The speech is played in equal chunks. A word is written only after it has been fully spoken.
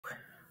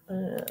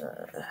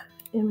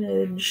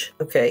Image.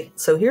 Okay,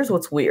 so here's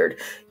what's weird.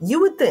 You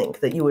would think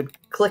that you would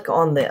click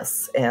on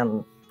this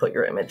and put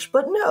your image,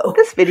 but no.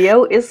 This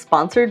video is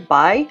sponsored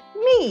by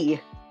me.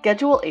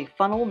 Schedule a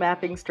funnel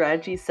mapping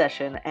strategy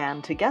session,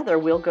 and together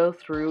we'll go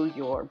through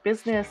your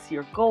business,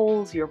 your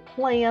goals, your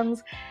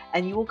plans,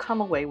 and you will come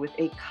away with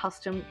a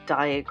custom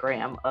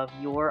diagram of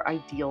your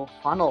ideal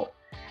funnel.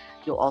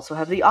 You'll also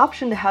have the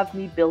option to have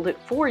me build it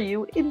for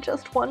you in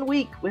just 1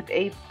 week with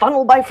a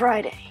funnel by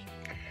Friday.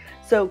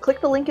 So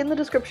click the link in the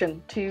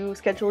description to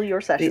schedule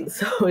your session.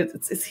 So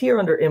it's here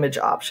under image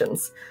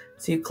options.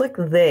 So you click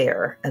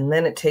there, and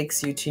then it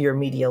takes you to your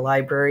media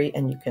library,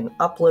 and you can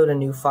upload a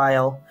new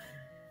file.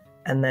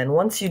 And then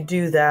once you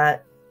do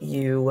that,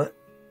 you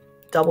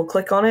double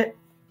click on it,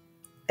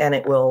 and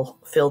it will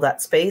fill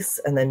that space.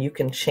 And then you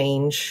can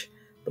change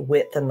the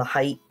width and the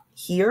height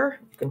here.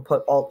 You can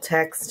put alt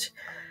text.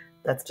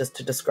 That's just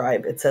to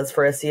describe. It says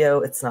for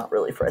SEO. It's not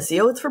really for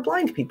SEO. It's for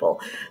blind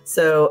people.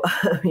 So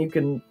you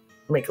can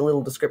make a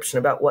little description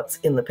about what's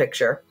in the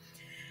picture.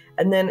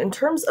 And then in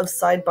terms of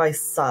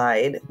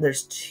side-by-side,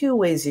 there's 2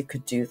 ways you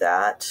could do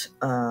that.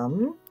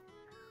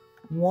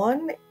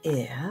 One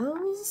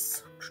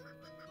is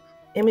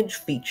image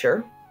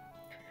feature.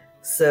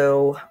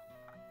 So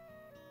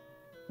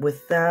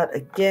with that,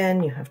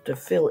 again, you have to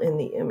fill in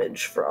the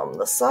image from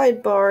the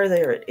sidebar.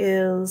 There it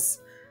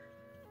is.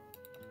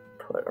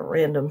 Put a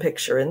random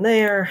picture in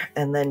there,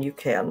 and then you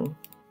can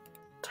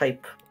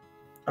type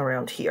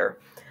around here.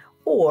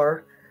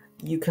 Or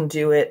you can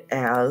do it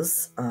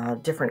as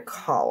different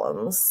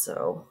columns.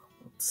 So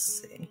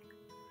let's see.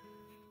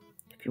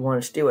 If you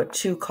wanted to do a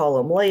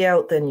 2-column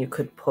layout, then you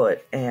could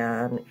put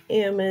an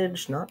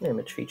image, not an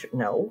image feature.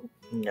 No,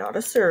 not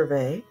a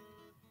survey.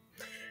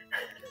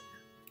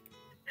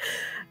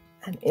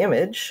 An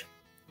image.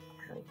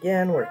 And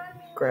again, we're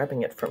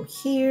grabbing it from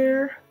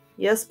here.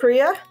 Yes,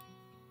 Priya?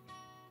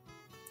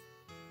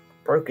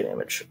 Broken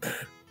image.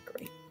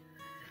 Great.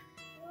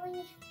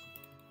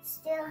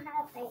 Still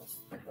have ice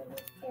cream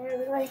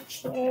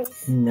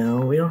delicious.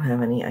 No, we don't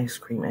have any ice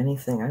cream,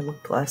 anything. I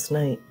looked last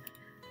night.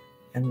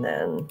 And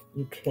then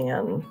you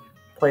can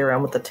play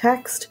around with the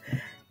text,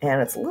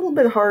 and it's a little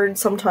bit hard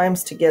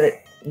sometimes to get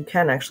it. You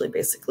can actually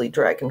basically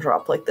drag and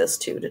drop like this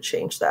too to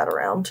change that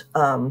around.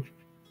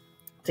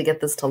 To get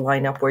this to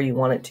line up where you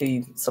want it to,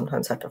 you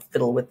sometimes have to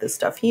fiddle with this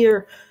stuff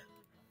here,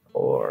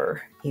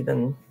 or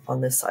even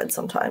on this side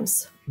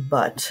sometimes.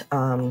 But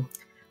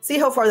see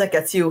how far that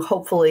gets you.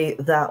 Hopefully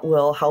that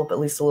will help at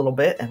least a little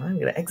bit, and I'm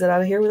going to exit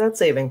out of here without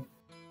saving.